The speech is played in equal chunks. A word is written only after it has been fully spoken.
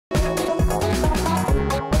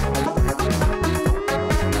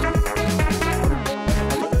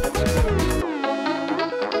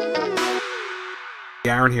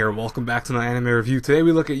Garen here. Welcome back to the anime review. Today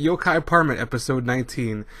we look at Youkai Apartment episode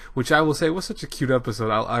 19, which I will say was such a cute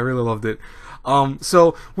episode. I really loved it.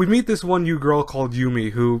 So we meet this one new girl called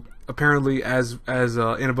Yumi, who apparently, as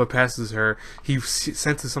Inaba passes her, he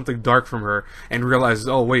senses something dark from her and realizes,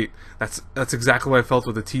 oh wait, that's exactly what I felt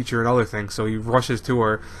with the teacher and other things. So he rushes to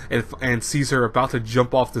her and sees her about to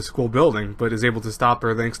jump off the school building, but is able to stop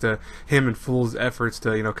her thanks to him and Fool's efforts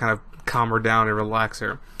to kind of calm her down and relax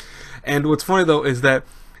her. And what's funny though is that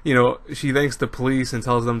she thanks the police and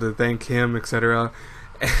tells them to thank him, etc.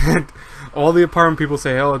 And all the apartment people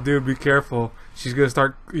say, "Oh, dude, be careful. She's gonna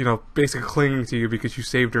start, basically clinging to you because you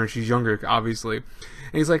saved her and she's younger, obviously."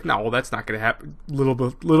 And he's like, "No, well, that's not gonna happen."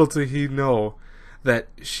 Little did he know that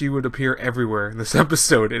she would appear everywhere in this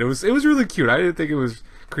episode, and it was really cute. I didn't think it was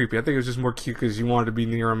creepy. I think it was just more cute because you wanted to be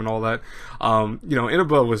near him and all that.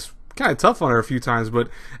 Inaba was kind of tough on her a few times, but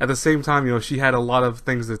at the same time, she had a lot of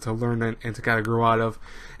things to learn and to kind of grow out of.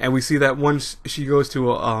 And we see that once she goes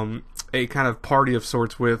to a kind of party of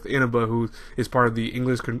sorts with Inaba, who is part of the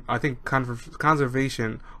English, I think,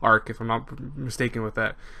 conservation arc, if I'm not mistaken with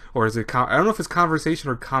that. Or is it, I don't know if it's conversation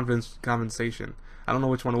or compensation. I don't know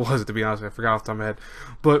which one it was, to be honest. I forgot off the top of my head.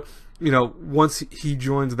 But, once he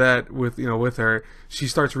joins that with her, she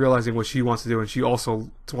starts realizing what she wants to do, and she also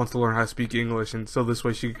wants to learn how to speak English, and so this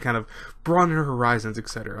way she can kind of broaden her horizons,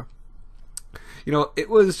 etc. It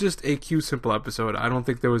was just a cute, simple episode. I don't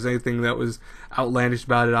think there was anything that was outlandish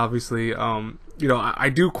about it, obviously. I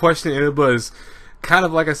do question Inaba's kind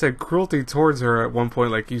of, like I said, cruelty towards her at one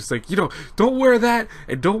point. Like, he's like, don't wear that,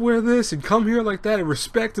 and don't wear this, and come here like that, and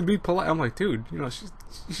respect and be polite. I'm like, dude,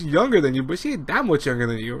 she's younger than you, but she ain't that much younger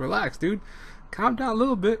than you. Relax, dude. Calm down a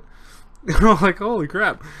little bit. Like, holy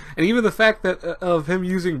crap. And even the fact that of him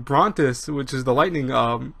using Brontis, which is the lightning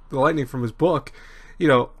from his book,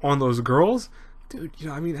 on those girls, dude,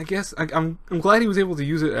 I guess I'm glad he was able to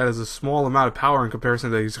use it as a small amount of power in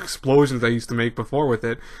comparison to these explosions I used to make before with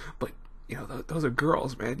it. But those are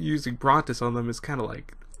girls, man. Using Brontis on them is kind of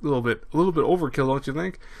like a little bit overkill, don't you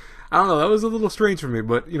think? I don't know. That was a little strange for me,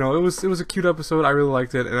 but it was a cute episode. I really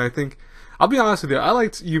liked it, and I think, I'll be honest with you, I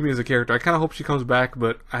liked Yumi as a character. I kind of hope she comes back,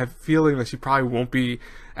 but I have a feeling that she probably won't be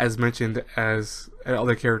as mentioned as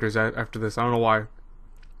other characters after this. I don't know why.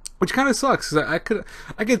 Which kind of sucks, because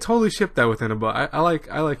I could totally ship that with Inaba. I like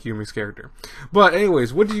Yumi's character. But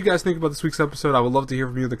anyways, what did you guys think about this week's episode? I would love to hear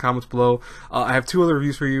from you in the comments below. I have two other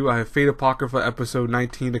reviews for you. I have Fate Apocrypha episode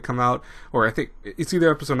 19 to come out, or I think it's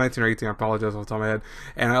either episode 19 or 18. I apologize off the top of my head.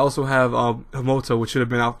 And I also have Homoto, which should have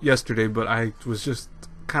been out yesterday, but I was just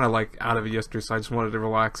kind of like out of it yesterday, so I just wanted to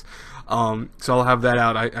relax. So I'll have that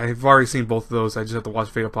out. I've already seen both of those. I just have to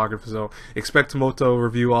watch Fate Apocrypha, so expect Homoto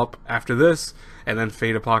review up after this, and then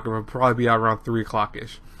Fate Apocrypha will probably be out around 3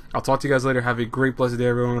 o'clock-ish. I'll talk to you guys later. Have a great, blessed day,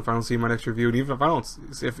 everyone. If I don't see you in my next review, and even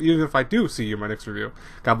if I do see you in my next review,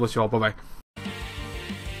 God bless you all. Bye-bye.